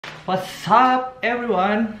What's up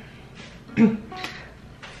everyone?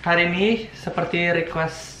 Hari ini seperti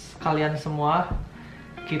request kalian semua,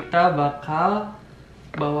 kita bakal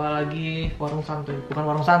bawa lagi warung santuy. Bukan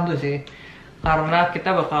warung santuy sih, karena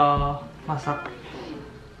kita bakal masak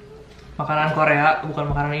makanan Korea,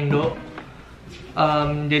 bukan makanan Indo.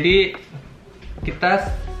 Jadi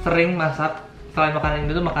kita sering masak, selain makanan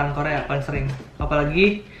Indo tuh makanan Korea paling sering.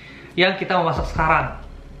 Apalagi yang kita mau masak sekarang.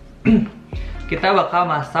 Kita bakal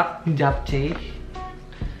masak japchae.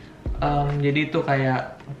 Jadi itu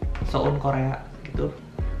kayak soun Korea gitu.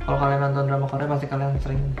 Kalau kalian nonton drama Korea pasti kalian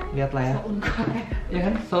sering lihat lah ya. Soun Korea. Ya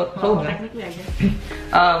kan? Soun kan? Technically aja.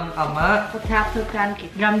 Sama potato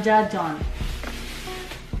pancake, gamjajon.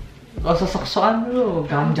 gak usah sok-sokan dulu.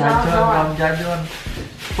 Gamjajon.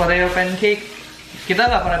 Korea pancake. Kita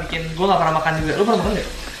nggak pernah bikin, gue nggak pernah makan juga. Lu pernah makan nggak?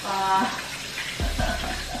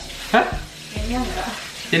 Hah? Kayaknya enggak.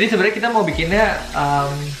 Jadi sebenarnya kita mau bikinnya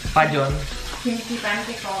pajon. Kimchi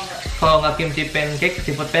pancake kalau enggak. Kalau nggak kimchi pancake,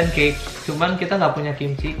 seafood pancake. Cuman kita nggak punya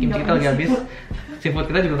kimchi kita lagi habis. Seafood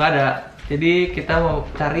kita juga nggak ada. Jadi kita mau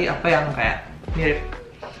cari apa yang kayak mirip.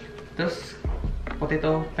 Terus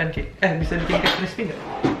potato pancake. Bisa bikin kayak crispy nggak?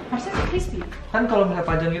 Harusnya crispy. Kan kalau misalnya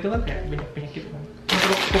pajon gitu kan kayak banyak gitu kan.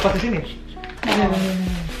 Terus kupas di sini. Kenapa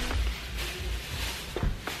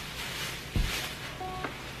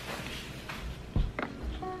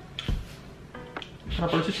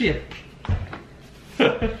lu sushi ya?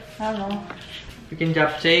 Halo. Bikin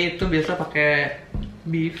japchae itu biasa pakai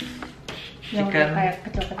beef, Yang chicken. kayak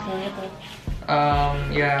kecil-kecil gitu.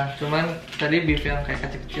 Ya, cuman tadi beef yang kayak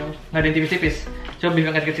kecil-kecil, nggak ada yang tipis-tipis. Coba beef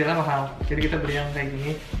yang kecil-kecilnya mahal, jadi kita beli yang kayak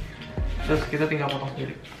gini. Terus kita tinggal potong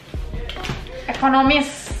sendiri.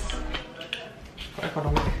 Ekonomis. Kok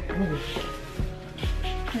ekonomis? Emang gitu?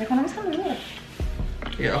 Ya, ekonomis kan dulu.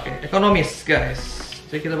 Ya oke, ekonomis guys.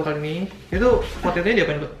 Jadi kita bakal ini, itu potatonya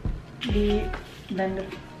diapain, Bu? Di blender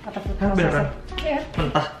atau food Hah, beneran? processor. Iya.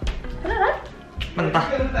 Mentah? Beneran?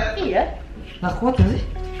 Mentah? Iya. Nggak kuat gak sih?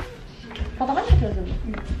 Potongan kecil dulu.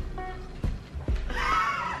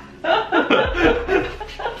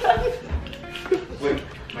 Wait,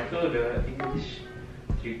 Michael udah English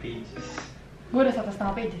 3 pages. Gue udah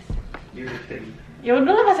 1,5 pages. Dia udah 3. Ya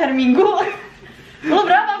udah lah, masih hari Minggu. Lu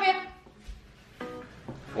berapa, Fit?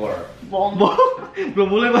 4. Bohong.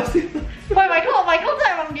 Belum mulai pasti. Boy, Michael tuh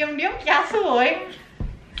emang diam-diam kiasu, boy.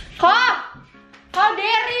 How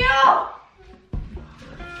dare you?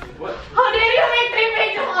 What? How dare you make 3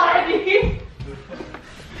 pages already?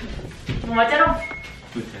 Mau baca dong?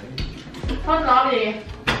 Bukan. Kau kenapa jadi?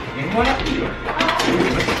 Yang mana tuh?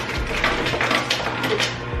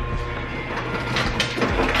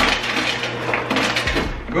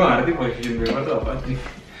 Gue gak ngerti position paper tuh apa sih.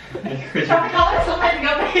 Tapi kamu udah selesai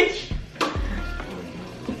 3 page.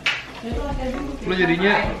 Lu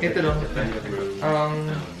jadinya itu dong,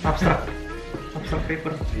 abstrak paper.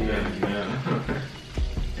 Iya.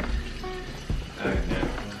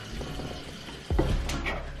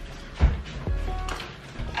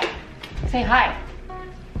 Say hi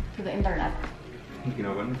to the internet. Bikin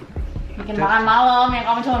apa nih? Bikin makan malam yang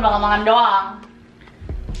kamu cuma bakal makan doang.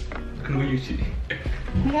 Kan gue nyuci.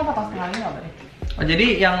 Ini kayak potong setengah ini nggak boleh. Oh,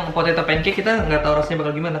 jadi yang potato pancake kita nggak tahu rasanya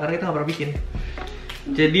bakal gimana karena kita nggak pernah bikin.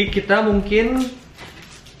 Jadi kita mungkin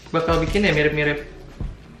bakal bikin ya mirip-mirip.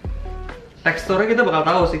 Teksturnya kita bakal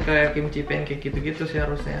tahu sih kayak kimchi pancake gitu-gitu sih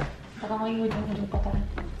harusnya. Potong lagi ujung-ujung potongnya.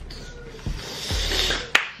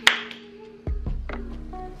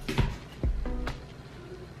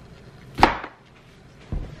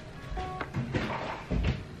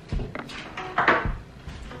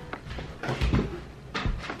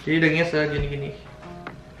 Jadi dagingnya segini-gini.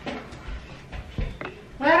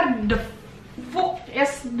 Where the fuck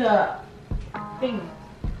is the thing?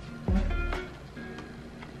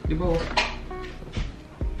 Di bawah.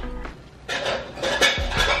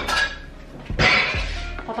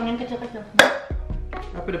 Potongin kecil-kecil.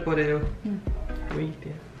 Apa udah potato? Wait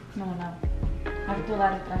ya. No. Have to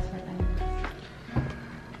let it transfer time.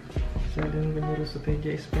 Saya dan penyuruh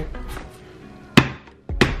Sutedja is back.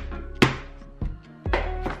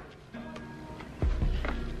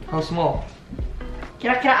 How small?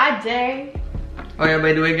 Kira-kira aja. Oh ya,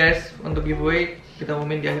 by the way guys, untuk giveaway kita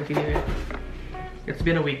umumin di akhir video ya. It's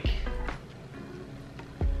been a week.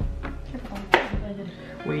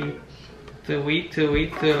 Wait.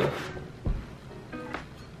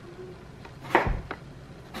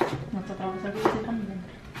 Nggak terlalu sakit sih kan.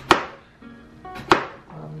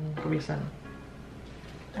 Kebiasaan.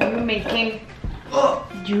 Are you making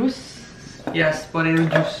juice? Yes, potato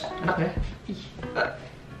juice. Enak ya? Ih.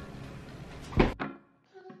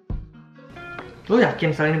 Lo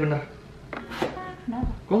yakin soal ini bener?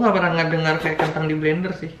 Kenapa? Gue nggak pernah ngedengar kayak kentang di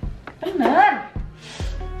blender sih. Bener.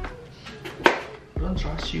 Don't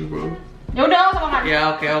trust you bro. Ya udah nggak usah makan.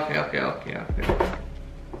 Ya oke.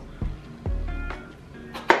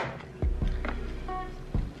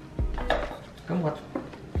 Kamu buat.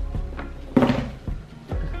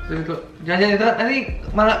 Itu jangan itu nanti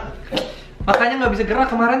malah makanya nggak bisa gerak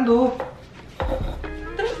kemarin tuh.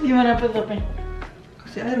 Terus gimana tutupnya?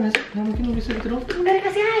 Kasih air nggak sih? Nggak mungkin bisa gitu dong. Udah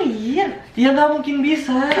dikasih air. Ya nggak mungkin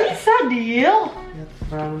bisa. Bisa, Dil. Ya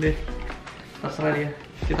terserah lu deh. Terserah dia.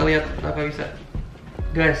 Kita lihat apa bisa.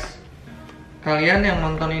 Guys, kalian yang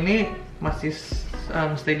nonton ini masih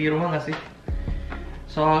stay di rumah nggak sih?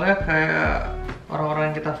 Soalnya kayak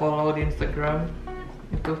orang-orang yang kita follow di Instagram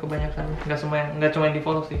itu kebanyakan nggak cuma yang di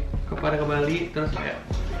follow sih, kepada ke Bali terus kayak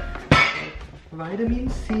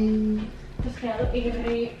vitamin C. Terus kayak lu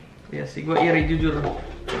iri. Ya sih, gue iri jujur.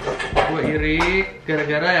 Gue iri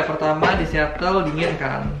gara-gara ya pertama di Seattle dingin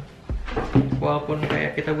kan. Walaupun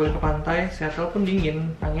kayak kita boleh ke pantai, Seattle pun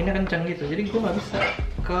dingin, anginnya kencang gitu. Jadi gue nggak bisa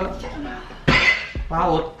ke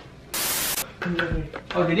laut.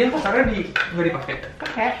 Oh jadi yang pasarnya nggak dipakai?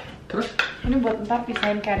 Pakai. Terus? Ini buat ntar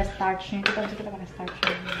pisahin kayak ada starchnya. Kita bisa pakai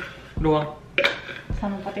starchnya. Doang.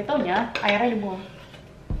 Sama potatonya, airnya dibuang.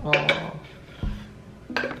 Oh.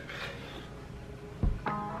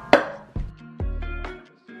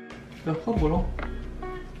 Loh, kok bolong?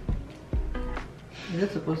 Is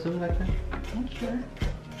it supposed to be like that? Not sure.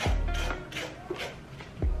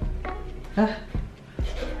 Hah?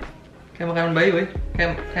 Kayak makanan bayi, weh.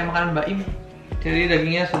 Kayak makanan baim. Jadi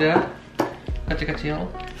dagingnya sudah kecil-kecil.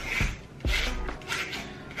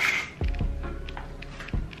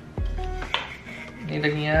 Ini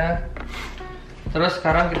dagingnya. Terus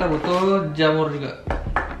sekarang kita butuh jamur juga.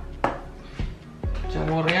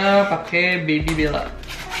 Jamurnya pakai baby bella.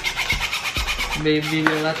 Baby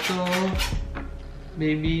bella tuh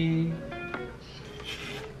baby.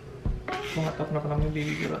 Gue nggak tahu kenapa namanya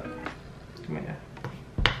baby bella. Gimana ya?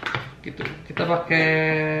 Gitu. Kita pakai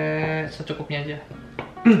secukupnya aja.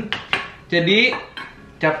 Jadi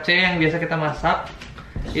capcay yang biasa kita masak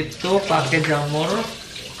itu pakai jamur,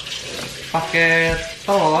 pakai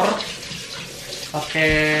telur,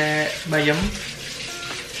 pakai bayam,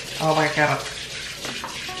 sama pakai carrot,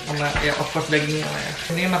 sama ya of course dagingnya lah ya.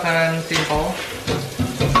 Ini makanan simple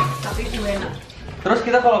Tapi enak. terus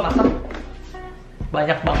kita kalau masak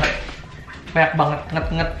banyak banget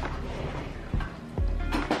nget-nget.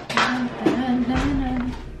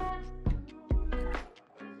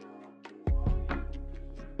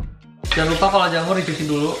 Jangan lupa kalau jamur dicuci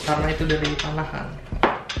dulu karena itu dari panahan.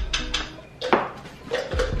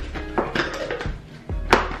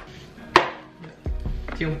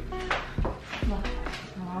 Cium. Wah,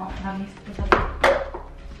 mau nangis.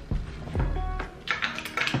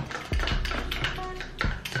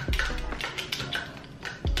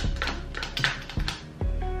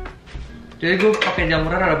 Jadi gue pakai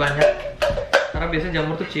jamurnya ada banyak karena biasanya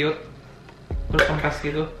jamur tuh ciut terus kempes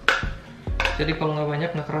gitu. Jadi kalau nggak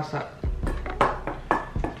banyak nggak kerasa.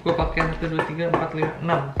 Gue pakai 1, 2, 3, 4, 5,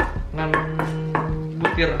 6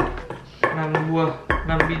 butir, 6 buah,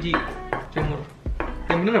 6 biji jamur.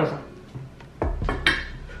 Yang bener apa sih?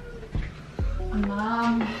 6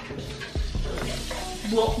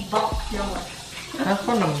 box jamur. Hah, kok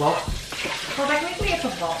 6 box? So technically it's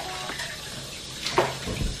a box.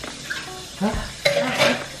 Hah?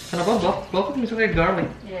 Kenapa box? Box itu misalnya kayak garlic.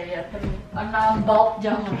 Iya, 6 box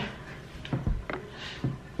jamur.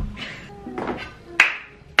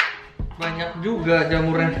 Banyak juga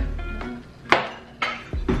jamurnya.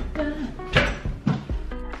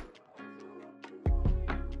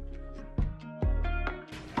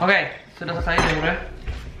 Oke, sudah selesai jamurnya.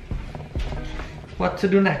 What to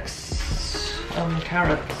do next?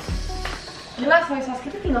 Carrots. Gila, soy sauce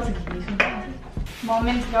kita tinggal segini sumpah sih. Mau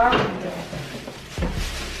mince garlic gitu.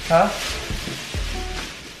 Hah?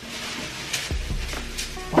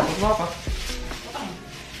 Maksud lo apa?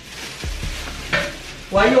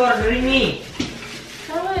 Why you ordering me?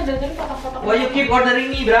 Kalau yang dari kotak-kotak. Why you keep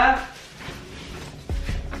ordering me, bra?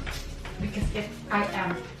 Because if I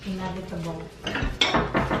am inevitable.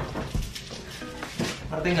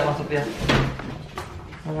 Ngerti nggak maksudnya?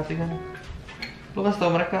 Nggak ngerti kan? Lu kasih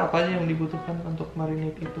tau mereka apa aja yang dibutuhkan untuk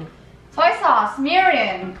marinate itu. Soy sauce,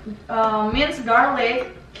 mirin, minced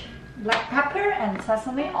garlic, black pepper, and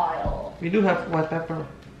sesame oil. We do have white pepper.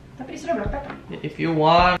 Tapi disuruh black pepper. If you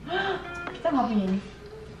want. Kita nggak punya ini.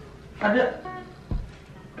 Ada.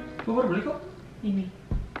 Gue baru beli kok. Ini.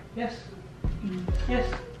 Yes. Ini. Yes.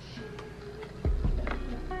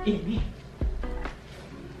 Ini.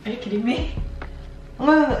 Are you kidding me?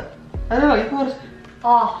 Enggak. Ada lagi, gue harus.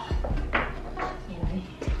 Oh. Ini.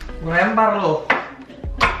 Gue lempar lo.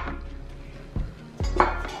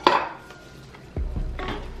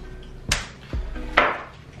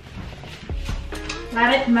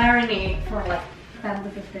 Let it marinate for like 10 to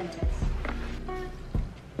 15 minutes.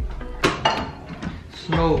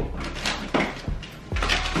 Slow.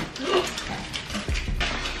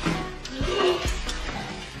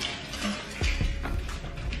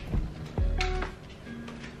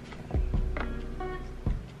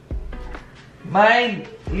 My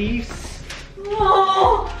leaves.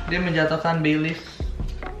 Oh, Dia menjatuhkan Baileys.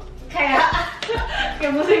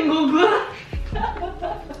 kayak musim gugur.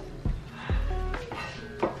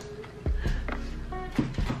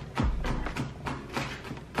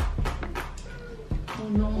 Oh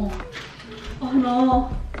no. Oh no.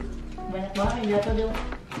 Banyak banget yang jatuh dia.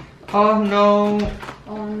 Oh no.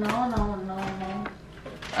 Oh no, no, no, no.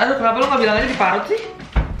 Aduh, kenapa lo nggak bilang aja diparut sih?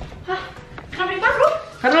 Hah? Kenapa diparut?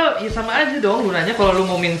 Karena ya sama aja dong gunanya kalau lu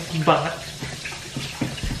mau mince banget.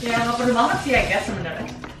 Ya nggak perlu banget sih ya guys sebenarnya.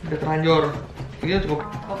 Udah terlanjur. Ini cukup.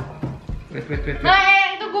 Wait. Nah,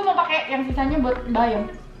 itu gue mau pakai yang sisanya buat bayam.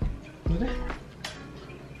 Udah.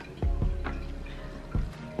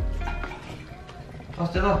 Oh,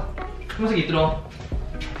 setelah. Masih gitu dong.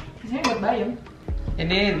 Sisanya buat bayam.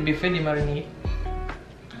 Ini beefnya dimarinate.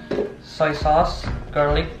 Soy sauce,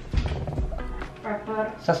 garlic, Pepper.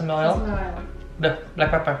 sesame oil. Sesame oil. Udah, black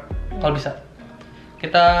pepper kalau bisa.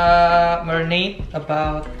 Kita marinate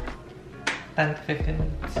about 10 to 15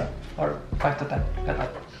 minutes or 5 to 10, gak tau.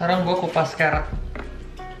 Sekarang gue kupas carrot.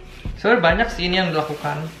 Sebenarnya banyak sih ini yang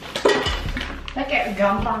dilakukan. Kayak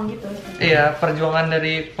gampang gitu. Iya, perjuangan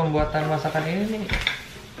dari pembuatan masakan ini nih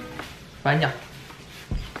banyak.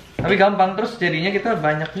 Tapi gampang, terus jadinya kita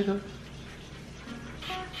banyak gitu.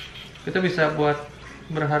 Kita bisa buat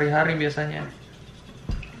berhari-hari biasanya.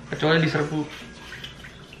 Kecuali diserbu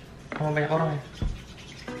sama banyak orang ya.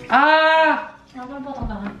 Kenapa potong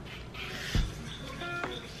tangan?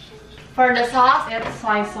 For the sauce, it's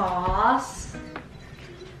soy sauce,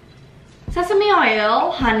 sesame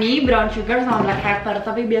oil, honey, brown sugar, sama black pepper.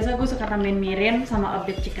 Tapi biasa gue suka tambahin mirin sama a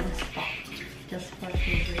bit chicken stock, just for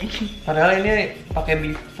flavoring. Padahal ini pakai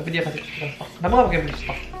beef, tapi dia kasih chicken stock. Kenapa nggak pakai beef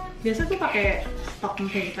stock? Biasa gue pakai stok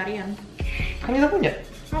vegetarian. Kan kita punya.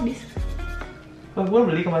 Habis. Oh, gue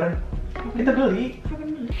beli kemarin. Kita beli. Kapan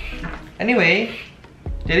beli? Anyway,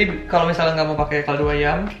 jadi kalau misalnya nggak mau pakai kaldu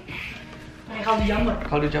ayam, Pakai kaldu jamur.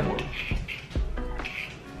 kaldu jamur.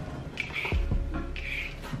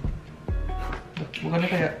 Bukannya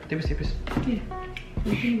kayak tipis-tipis. Iya.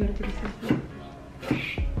 Mungkin baru tipis-tipis.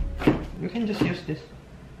 We can just use this.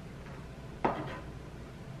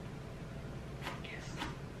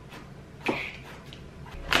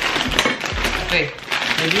 Oke,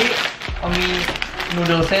 jadi mie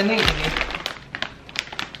noodlesnya nih ini.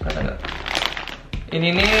 Kata nggak? Ini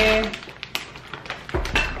nih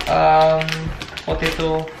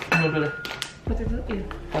potato noodle. Potato, iya.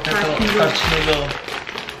 Potato starch noodle.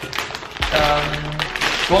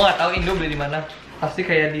 Gua nggak tahu Indo beli di mana. Pasti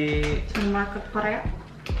kayak di Supermarket Korea.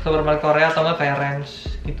 supermarket Korea atau nggak kayak Ranch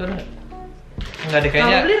gitu deh. Nggak deh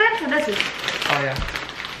kayaknya. Kalau beli ranch ada sih. Oh ya.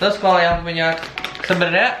 Terus kalau yang punya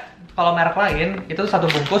sebenarnya kalau merek lain itu satu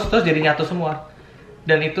bungkus terus jadi nyatu semua.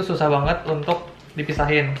 Dan itu susah banget untuk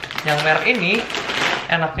dipisahin. Yang merek ini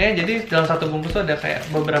enaknya jadi dalam satu bungkus tuh ada kayak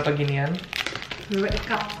beberapa ginian.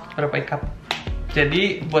 Beberapa ikat.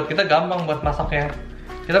 Jadi buat kita gampang buat masaknya.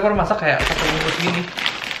 Kita perlu masak kayak satu bungkus gini.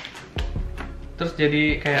 Terus jadi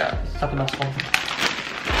kayak satu baskom.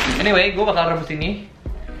 Anyway, gue bakal rebus ini.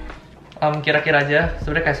 Kira-kira aja,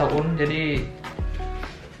 sebenarnya kayak soun, jadi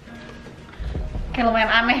Kayak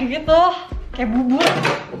lumayan aneh gitu. Kayak bubur.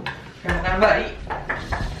 kayak makan bayi.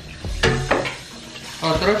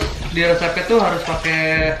 Oh, terus di resepnya tuh harus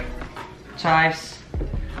pakai chives.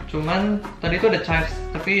 Cuman tadi tuh ada chives,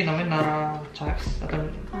 tapi namanya Nara chives atau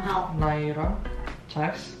Naira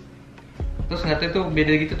chives. Terus nggak tahu itu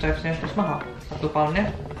beda gitu chivesnya, terus mahal. Satu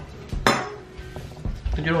poundnya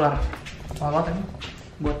 $7. Mahal banget ini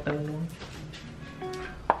buat tenung.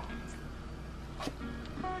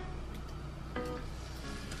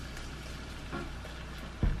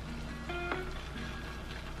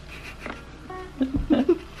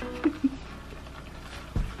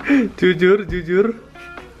 jujur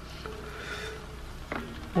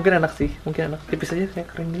mungkin enak sih, mungkin enak, tipis aja kayak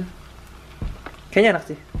kering gitu, kayaknya enak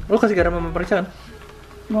sih. Lo kasih garam sama merica kan?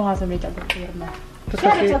 Gue gak usah beli campur air mah. Terus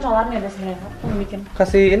Kayak ada kasih cocolannya deh sebenarnya. Aku bikin.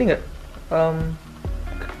 kasih ini nggak?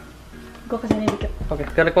 Gue kesini dikit. Oke,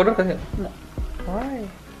 garlic powder kasih nggak? Enggak.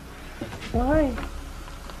 Why?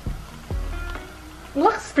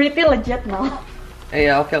 Looks pretty legit now.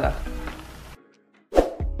 Iya, oke lah.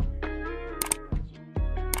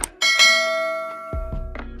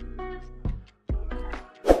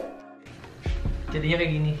 Jadinya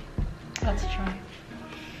kayak gini. Let's try.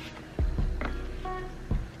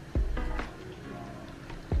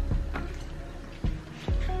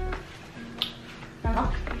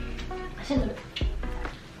 Enak. Asin dulu.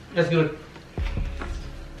 That's good.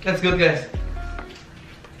 That's good guys.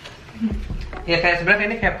 Ya kayak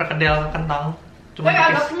sebenarnya ini kayak perkedel kentang. Cuma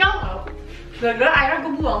Agak dikis. kenyang loh. Gara-gara airnya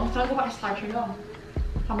gue buang, soalnya gue pakai starch doang.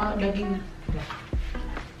 Sama dagingnya.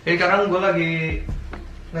 Jadi sekarang gue lagi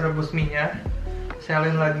ngerebus mie-nya.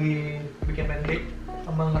 Selin lagi bikin pancake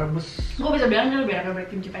sama ngerebus Gue bisa bilang ini lebih enak daripada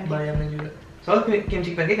kimchi pancake. bayamnya juga. Soalnya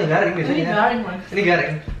kimchi pancake nggak garing biasanya. Ini garing mas. Ini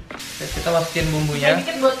garing. Terus kita masukin bumbunya.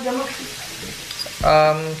 Dikit buat jamur sih.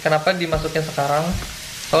 Kenapa dimasukin sekarang?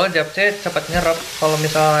 Soalnya japchae cepat nyerap. Kalau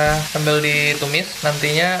misalnya sambil ditumis,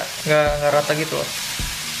 nantinya nggak rata gitu loh.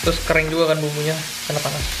 Terus kering juga kan bumbunya, kena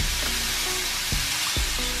panas.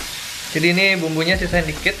 Jadi ini bumbunya sisain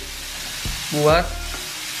dikit buat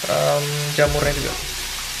jamurnya juga.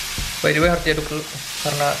 By the way harus diaduk dulu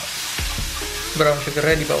karena brown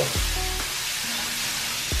sugarnya di bawah.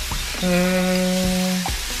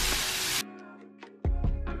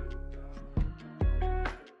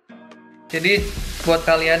 Jadi buat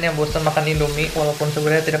kalian yang bosan makan Indomie, walaupun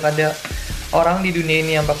sebenarnya tidak ada orang di dunia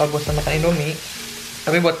ini yang bakal bosan makan Indomie,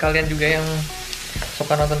 tapi buat kalian juga yang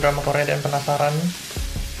suka nonton drama Korea dan penasaran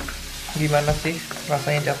gimana sih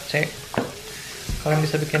rasanya japchae, kalian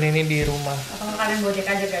bisa bikin ini di rumah. Atau kalian gojek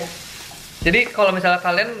aja guys. Jadi kalau misalnya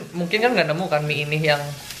kalian mungkin kan nggak nemu kan mie ini yang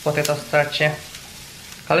potato starch-nya,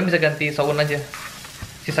 kalian bisa ganti soun aja,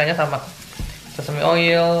 sisanya sama sesame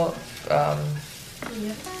oil,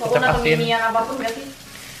 Iya. Kecap Atau asin. minian apapun gak sih?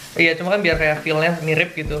 iya cuma kan biar kayak feel-nya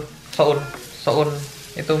mirip gitu. Soun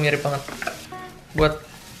itu mirip banget. Buat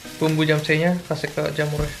bumbu japchae-nya kasih ke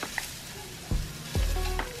jamurnya.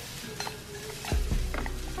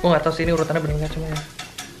 Gue nggak tahu sih ini urutannya bener nggak, cuma ya.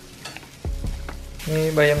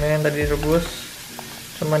 Ini bayamnya yang tadi direbus,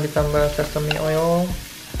 cuma ditambah sesame oil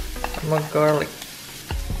sama garlic.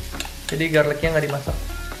 Jadi garlicnya nggak dimasak.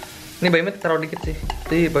 Ini bayamnya terlalu dikit sih,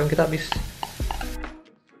 jadi bayam kita habis.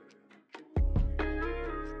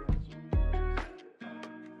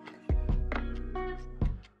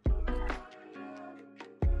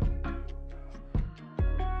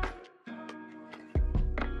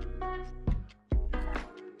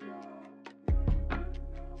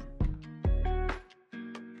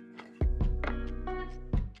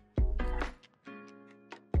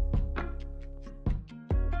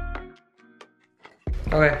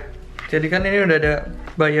 Oke, jadi kan ini udah ada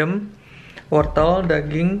bayam, wortel,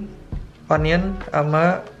 daging, onion,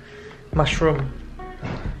 sama mushroom.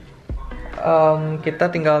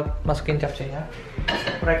 Kita tinggal masukin japchae-nya.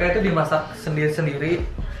 Mereka itu dimasak sendiri-sendiri,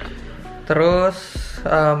 terus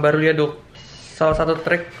baru diaduk. Salah satu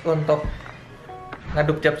trik untuk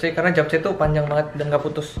ngaduk japchae, karena japchae itu panjang banget dan nggak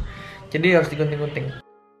putus, jadi harus digunting-gunting.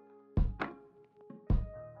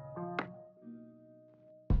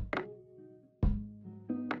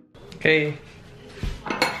 Oke.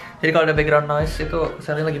 Jadi kalau ada background noise itu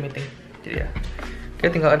Selin lagi meeting. Jadi ya. Oke,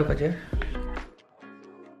 tinggal aduk aja.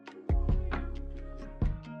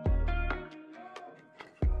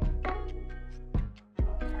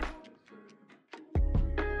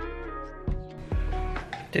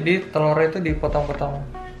 Jadi telurnya itu dipotong-potong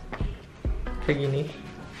kayak gini.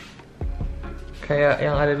 Kayak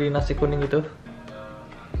yang ada di nasi kuning gitu.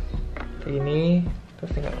 Kayak gini,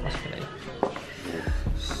 terus tinggal masukin aja.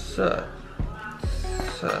 Set.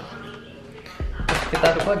 Terus kita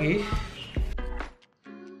aduk lagi.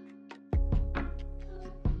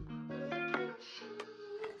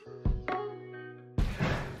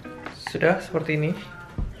 Sudah seperti ini.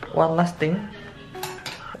 One last thing.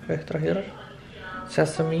 Oke, terakhir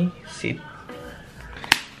sesame seed.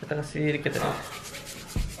 Kita kasih dikit aja.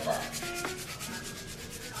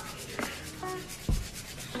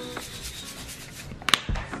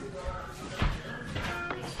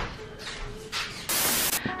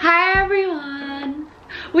 Hi everyone,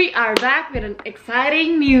 we are back with an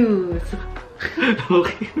exciting news.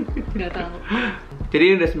 Gak tahu. Jadi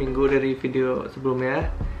udah seminggu dari video sebelumnya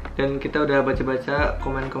dan kita udah baca-baca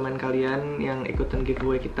komen-komen kalian yang ikutan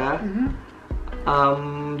giveaway kita.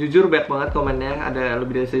 Jujur banyak banget komennya, ada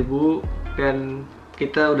lebih dari 1000 dan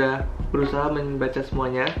kita udah berusaha membaca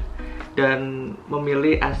semuanya dan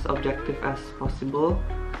memilih as objective as possible.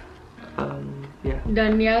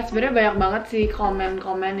 Dan ya sebenarnya banyak banget sih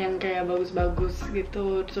komen-komen yang kayak bagus-bagus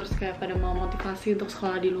gitu, terus kayak pada mau motivasi untuk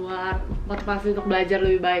sekolah di luar, motivasi untuk belajar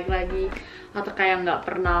lebih baik lagi, atau kayak nggak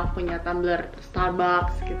pernah punya tumbler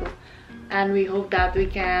Starbucks gitu. And we hope that we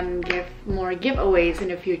can give more giveaways in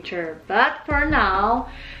the future. But for now,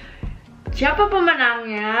 Siapa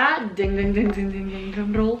pemenangnya? Jeng jeng jeng jeng jeng jeng,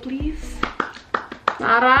 drum roll please.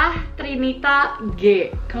 Sarah Trinita G.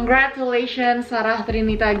 Congratulations Sarah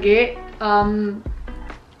Trinita G.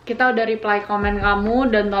 Kita udah reply komen kamu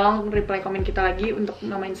dan tolong reply komen kita lagi untuk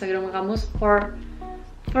nama Instagram kamu for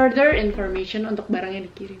further information untuk barangnya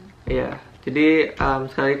dikirim. Iya, jadi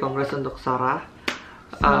sekali congrats untuk Sarah.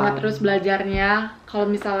 Semangat terus belajarnya. Kalau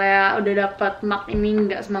misalnya udah dapat mark ini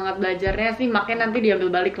nggak semangat belajarnya sih, maknya nanti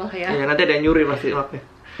diambil balik lah ya. Iya, nanti ada yang nyuri pasti maknya.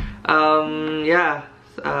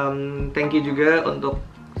 Thank you juga untuk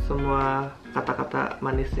semua kata-kata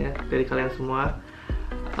manisnya dari kalian semua.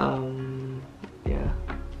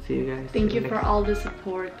 See you guys. Thank you for all the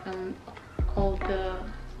support and all the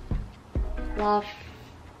love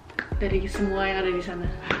dari semua yang ada di sana.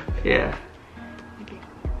 Yeah. Okay.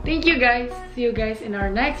 Thank you guys. See you guys in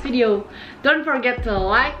our next video. Don't forget to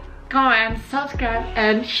like, comment, subscribe,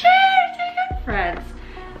 and share to your friends.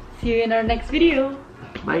 See you in our next video.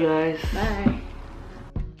 Bye guys. Bye.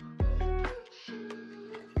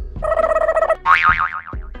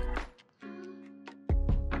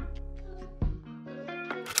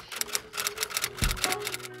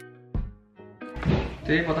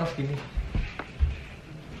 Jadi potong segini.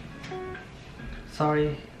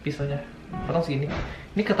 Sorry, pisaunya. Potong segini.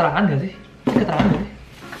 Ini keterangan gak sih? Ini keterangan gak sih?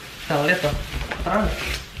 Kita lihat dong. Keterangan gak?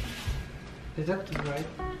 Is that right?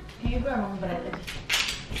 Ini gue emang berat aja.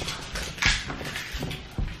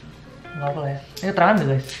 Nggak apa lah ya. Ini keterangan gak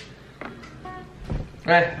guys?